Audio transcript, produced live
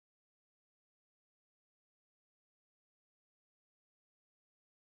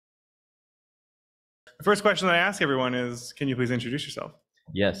The first question that I ask everyone is, can you please introduce yourself?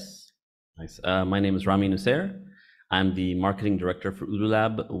 Yes. Nice. My name is Rami Nuseir. I'm the marketing director for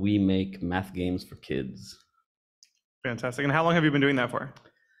Lab. We make math games for kids. Fantastic. And how long have you been doing that for?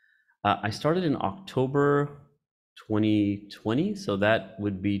 I started in October 2020, so that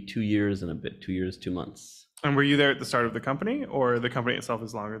would be 2 years and a bit, 2 years, 2 months. And were you there at the start of the company, or the company itself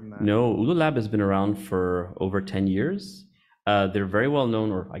is longer than that? No, Lab has been around for over 10 years. They're very well known,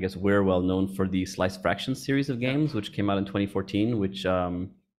 or I guess we're well known for the Sliced Fractions series of games, which came out in 2014, which I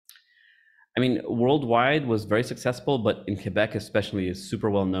mean, worldwide was very successful, but in Quebec especially is super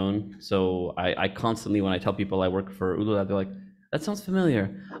well known. So I constantly, when I tell people I work for Lab, they're like, that sounds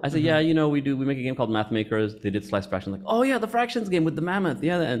familiar. I say, yeah, you know, we make a game called Math Makers. They did Sliced Fractions. Like, oh yeah, the fractions game with the mammoth.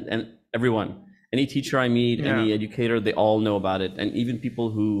 Yeah, and everyone, any teacher I meet, any educator, they all know about it. And even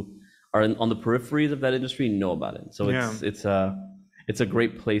people who are on the peripheries of that industry know about it. So it's a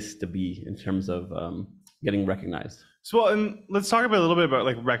great place to be in terms of getting recognized. So, well, and let's talk about a little bit about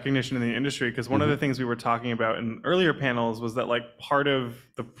like recognition in the industry, because one of the things we were talking about in earlier panels was that like part of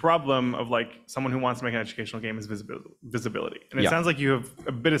the problem of like someone who wants to make an educational game is visibility. And it sounds like you have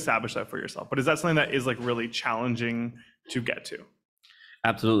a bit established that for yourself, but is that something that is like really challenging to get to?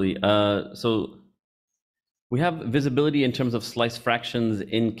 Absolutely. So we have visibility in terms of Sliced Fractions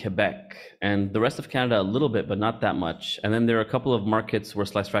in Quebec and the rest of Canada a little bit, but not that much. And then there are a couple of markets where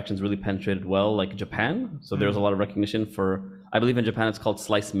Sliced Fractions really penetrated well, like Japan. So there's a lot of recognition for, I believe in Japan, it's called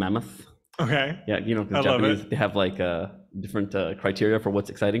Sliced Mammoth. Okay. Yeah, you know, because Japanese, they have like different criteria for what's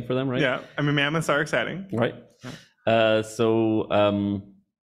exciting for them, right? Yeah, I mean, mammoths are exciting. Right. What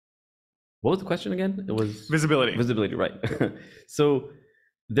was the question again? It was visibility. Visibility, right. So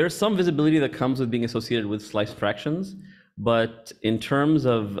there's some visibility that comes with being associated with Sliced Fractions, but in terms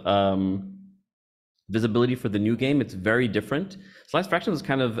of visibility for the new game, it's very different. Sliced Fractions is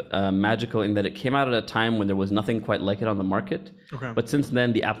kind of magical in that it came out at a time when there was nothing quite like it on the market. Okay. But since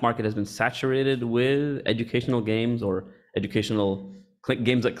then, the app market has been saturated with educational games or educational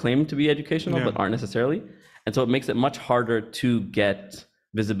games that claim to be educational but aren't necessarily. And so it makes it much harder to get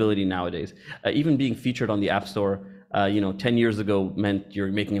visibility nowadays. Even being featured on the App Store, 10 years ago meant you're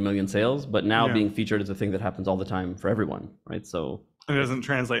making 1 million sales, but now being featured is a thing that happens all the time for everyone, right? So it doesn't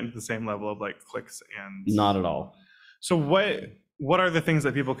translate into the same level of like clicks and not at all. So what are the things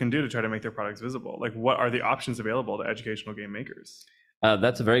that people can do to try to make their products visible? Like, what are the options available to educational game makers?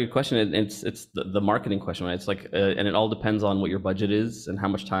 That's a very good question. It's the marketing question, right? It's like, and it all depends on what your budget is and how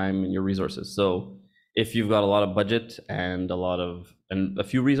much time and your resources. So if you've got a lot of budget and a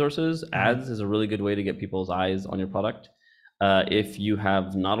few resources, ads is a really good way to get people's eyes on your product. If you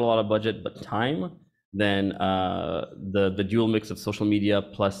have not a lot of budget but time, then the dual mix of social media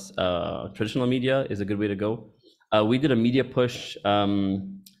plus traditional media is a good way to go. We did a media push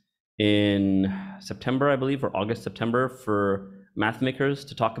in September, I believe, or August, September, for Math Makers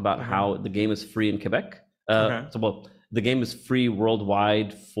to talk about how the game is free in Quebec. The game is free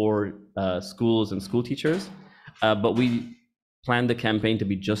worldwide for schools and school teachers, but we planned the campaign to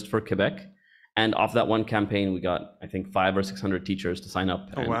be just for Quebec. And off that one campaign, we got, I think, 500 or 600 teachers to sign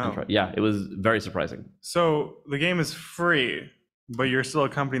up. And try. Yeah, it was very surprising. So the game is free, but you're still a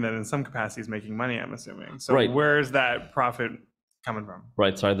company that in some capacity is making money, I'm assuming. So where is that profit coming from?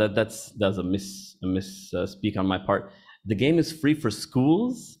 Right, sorry, that's a misspeak on my part. The game is free for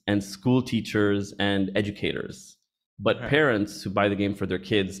schools and school teachers and educators. But parents who buy the game for their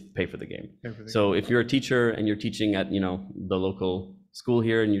kids pay for the game. So if you're a teacher and you're teaching at the local school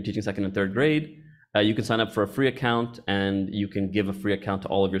here and you're teaching 2nd and 3rd grade, you can sign up for a free account and you can give a free account to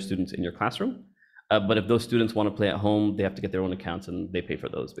all of your students in your classroom. But if those students want to play at home, they have to get their own accounts and they pay for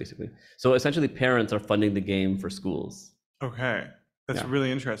those basically. So essentially parents are funding the game for schools. Okay, that's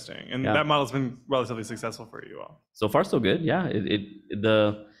really interesting. And that model's been relatively successful for you all. So far so good, yeah.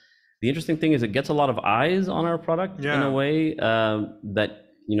 The interesting thing is it gets a lot of eyes on our product in a way that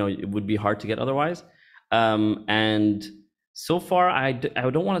it would be hard to get otherwise. And so far, I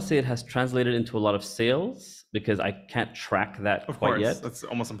don't want to say it has translated into a lot of sales because I can't track that quite yet. That's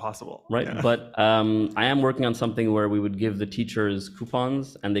almost impossible. Right, but I am working on something where we would give the teachers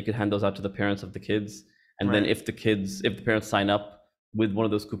coupons and they could hand those out to the parents of the kids. And then if the parents sign up with one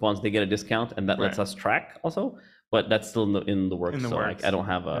of those coupons, they get a discount, and that lets us track also. But that's still in the works. I don't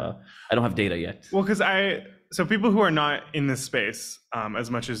have data yet. Well, because so people who are not in this space as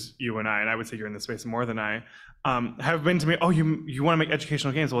much as you and I would say you're in this space more than I, have been to me, oh, you want to make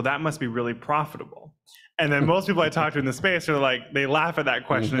educational games? Well, that must be really profitable. And then most people I talk to in the space are like, they laugh at that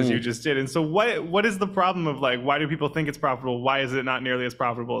question as you just did. And so what is the problem of like, why do people think it's profitable? Why is it not nearly as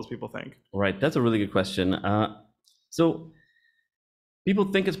profitable as people think? Right, that's a really good question. So People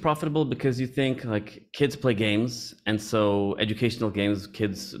think it's profitable because you think like kids play games, and so educational games,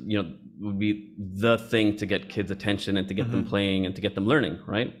 kids, would be the thing to get kids' attention and to get them playing and to get them learning,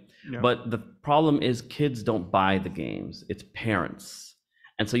 right? Yeah. But the problem is kids don't buy the games, it's parents.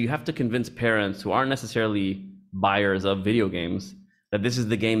 And so you have to convince parents who aren't necessarily buyers of video games that this is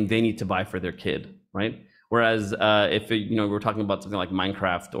the game they need to buy for their kid, right? Whereas if we're talking about something like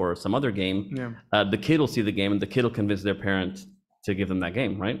Minecraft or some other game, the kid will see the game and the kid will convince their parent to give them that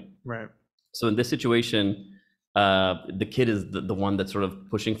game, right? Right. So in this situation, the kid is the one that's sort of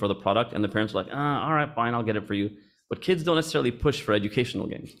pushing for the product, and the parents are like, all right, fine, I'll get it for you. But kids don't necessarily push for educational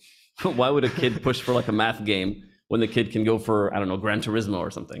games. Why would a kid push for like a math game when the kid can go for, I don't know, Gran Turismo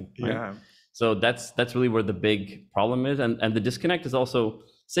or something? Right? Yeah. So that's really where the big problem is. And the disconnect is also,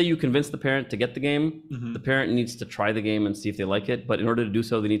 say you convince the parent to get the game, the parent needs to try the game and see if they like it. But in order to do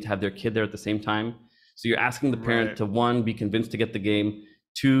so, they need to have their kid there at the same time. So you're asking the parent to, one, be convinced to get the game,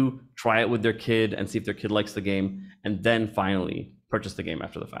 two, try it with their kid and see if their kid likes the game, and then finally purchase the game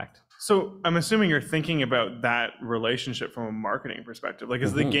after the fact. So I'm assuming you're thinking about that relationship from a marketing perspective. Like,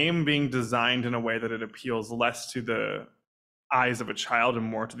 is the game being designed in a way that it appeals less to the eyes of a child and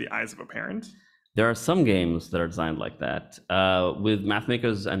more to the eyes of a parent? There are some games that are designed like that. With Math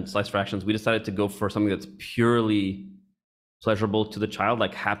Makers and Slice Fractions, we decided to go for something that's purely pleasurable to the child,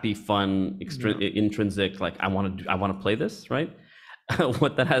 like happy, fun, intrinsic, like I want to play this, right?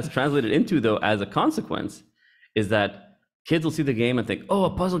 What that has translated into, though, as a consequence, is that kids will see the game and think, oh, a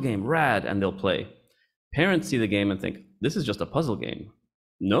puzzle game, rad, and they'll play. Parents see the game and think, this is just a puzzle game.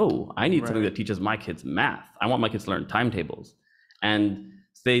 No, I need something that teaches my kids math. I want my kids to learn timetables. And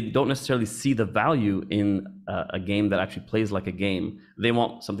they don't necessarily see the value in a game that actually plays like a game. They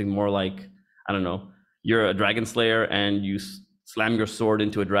want something more like, I don't know, you're a dragon slayer and you slam your sword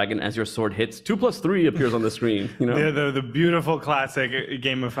into a dragon. As your sword hits, 2 + 3 appears on the screen. The beautiful classic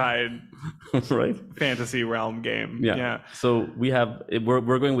gamified right fantasy realm game. Yeah. So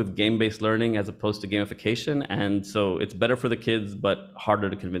we're going with game-based learning as opposed to gamification, and so it's better for the kids but harder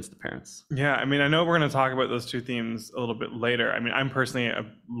to convince the parents. Yeah, I mean, I know we're going to talk about those two themes a little bit later. I mean, I'm personally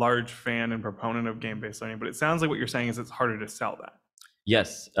a large fan and proponent of game-based learning, but it sounds like what you're saying is it's harder to sell that.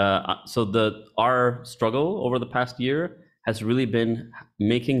 Yes. So our struggle over the past year has really been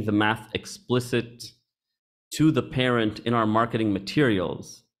making the math explicit to the parent in our marketing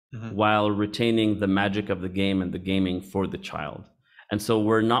materials while retaining the magic of the game and the gaming for the child. And so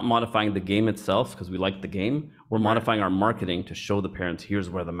we're not modifying the game itself because we like the game. We're modifying our marketing to show the parents,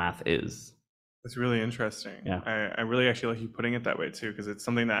 here's where the math is. That's really interesting. Yeah. I really actually like you putting it that way too, because it's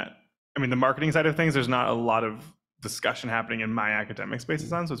something that, I mean, the marketing side of things, there's not a lot of discussion happening in my academic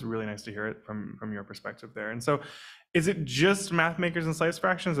spaces on, so it's really nice to hear it from your perspective there. And so is it just Math Makers and Slice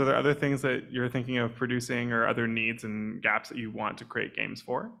Fractions? Are there other things that you're thinking of producing or other needs and gaps that you want to create games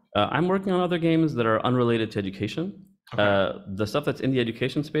for? I'm working on other games that are unrelated to education. Okay. The stuff that's in the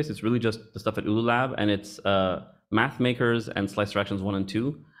education space, it's really just the stuff at Ulu Lab, and it's Math Makers and Slice Fractions 1 and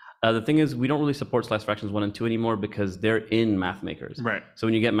 2. The thing is, we don't really support Slice Fractions 1 and 2 anymore because they're in Math Makers. Right. So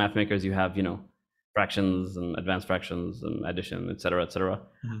when you get Math Makers, you have, fractions and advanced fractions and addition, et cetera, et cetera.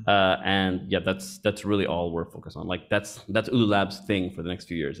 And yeah, that's really all we're focused on. Like that's Ulu Lab's thing for the next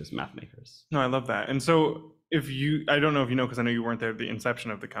few years is Math Makers. No, I love that. And so I don't know if you know, because I know you weren't there at the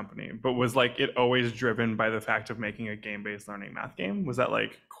inception of the company, but was like it always driven by the fact of making a game-based learning math game? Was that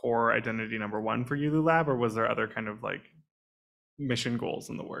like core identity number one for Ulu Lab, or was there other kind of like mission goals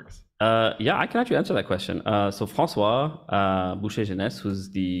in the works? Yeah, I can actually answer that question. So Francois Boucher Jeunesse, who's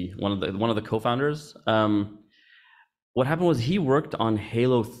one of the co-founders, what happened was he worked on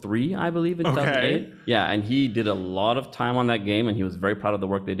Halo 3, I believe, in 2008. Yeah, and he did a lot of time on that game, and he was very proud of the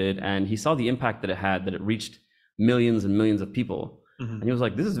work they did. And he saw the impact that it had, that it reached millions and millions of people. And he was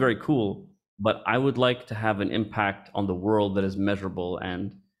like, this is very cool, but I would like to have an impact on the world that is measurable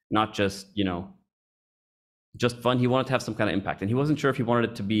and not just, just fun. He wanted to have some kind of impact, and he wasn't sure if he wanted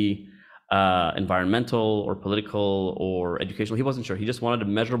it to be environmental or political or educational. He wasn't sure. He just wanted a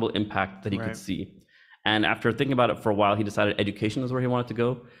measurable impact that he could see. And after thinking about it for a while, he decided education is where he wanted to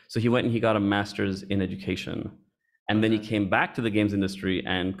go. So he went and he got a master's in education. And then he came back to the games industry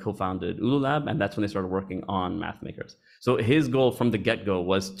and co-founded Ulu Lab, and that's when they started working on Math Makers. So his goal from the get-go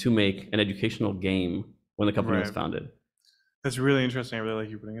was to make an educational game when the company was founded. That's really interesting. I really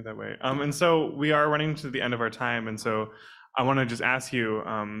like you putting it that way. And so we are running to the end of our time. And so I want to just ask you,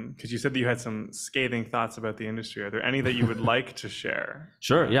 because you said that you had some scathing thoughts about the industry. Are there any that you would like to share?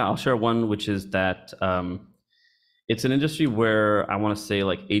 Sure. Yeah, I'll share one, which is that it's an industry where I want to say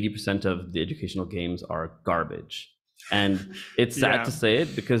like 80% of the educational games are garbage. And it's sad to say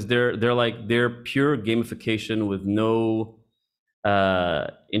it because they're pure gamification with no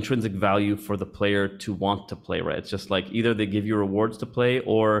intrinsic value for the player to want to play, right? It's just like either they give you rewards to play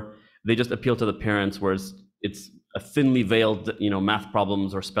or they just appeal to the parents, whereas it's a thinly veiled, math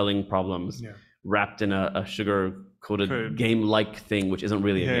problems or spelling problems wrapped in a sugar-coated game-like thing, which isn't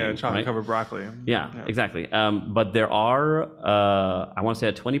really a game. Yeah, chocolate-covered broccoli. Yeah, exactly. But there are, I want to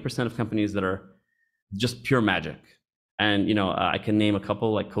say, 20% of companies that are just pure magic. And, I can name a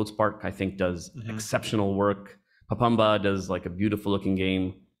couple, like CodeSpark, I think does exceptional work. Papamba does like a beautiful looking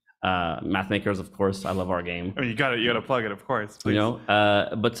game. Mathmakers, of course, I love our game. I mean, you gotta plug it, of course. Please.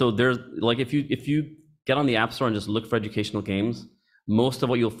 But so there's like, if you get on the App Store and just look for educational games, most of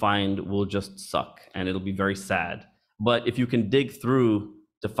what you'll find will just suck and it'll be very sad. But if you can dig through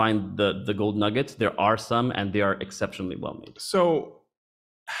to find the gold nuggets, there are some and they are exceptionally well made. So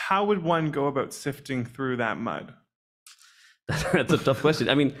how would one go about sifting through that mud? That's a tough question.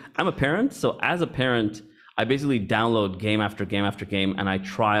 I mean, I'm a parent, so as a parent, I basically download game after game after game and I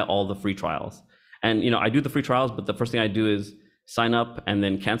try all the free trials. And I do the free trials, but the first thing I do is sign up and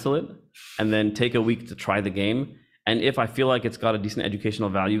then cancel it and then take a week to try the game. And if I feel like it's got a decent educational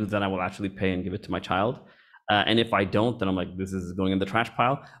value, then I will actually pay and give it to my child. And if I don't, then I'm like, this is going in the trash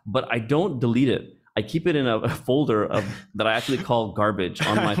pile. But I don't delete it. I keep it in a folder that I actually call garbage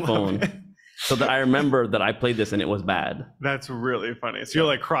on my phone. So that I remember that I played this and it was bad. That's really funny. So you're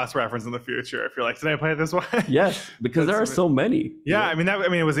like cross-reference in the future. If you're like, did I play it this way? Yes, because there are so many. Yeah, I mean,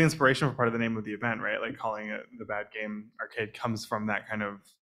 it was the inspiration for part of the name of the event, right? Like calling it the Bad Game Arcade comes from that kind of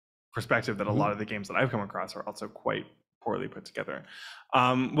perspective that a lot of the games that I've come across are also quite poorly put together.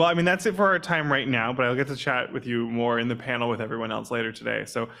 Well, I mean, that's it for our time right now, but I'll get to chat with you more in the panel with everyone else later today.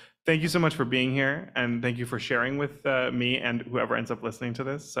 So thank you so much for being here, and thank you for sharing with me and whoever ends up listening to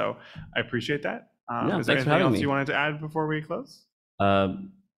this. So I appreciate that. Is there anything else you wanted to add before we close?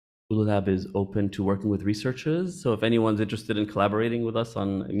 Ululab is open to working with researchers. So if anyone's interested in collaborating with us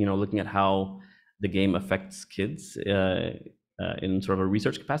on, looking at how the game affects kids in sort of a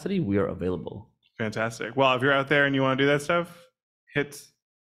research capacity, we are available. Fantastic. Well, if you're out there and you want to do that stuff, hit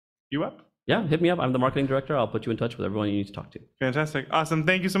you up. Yeah, hit me up. I'm the marketing director. I'll put you in touch with everyone you need to talk to. Fantastic. Awesome.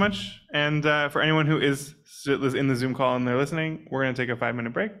 Thank you so much. And for anyone who is in the Zoom call and they're listening, we're going to take a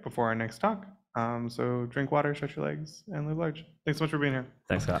 5-minute break before our next talk. So drink water, stretch your legs, and live large. Thanks so much for being here.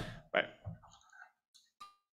 Thanks, Scott. Bye.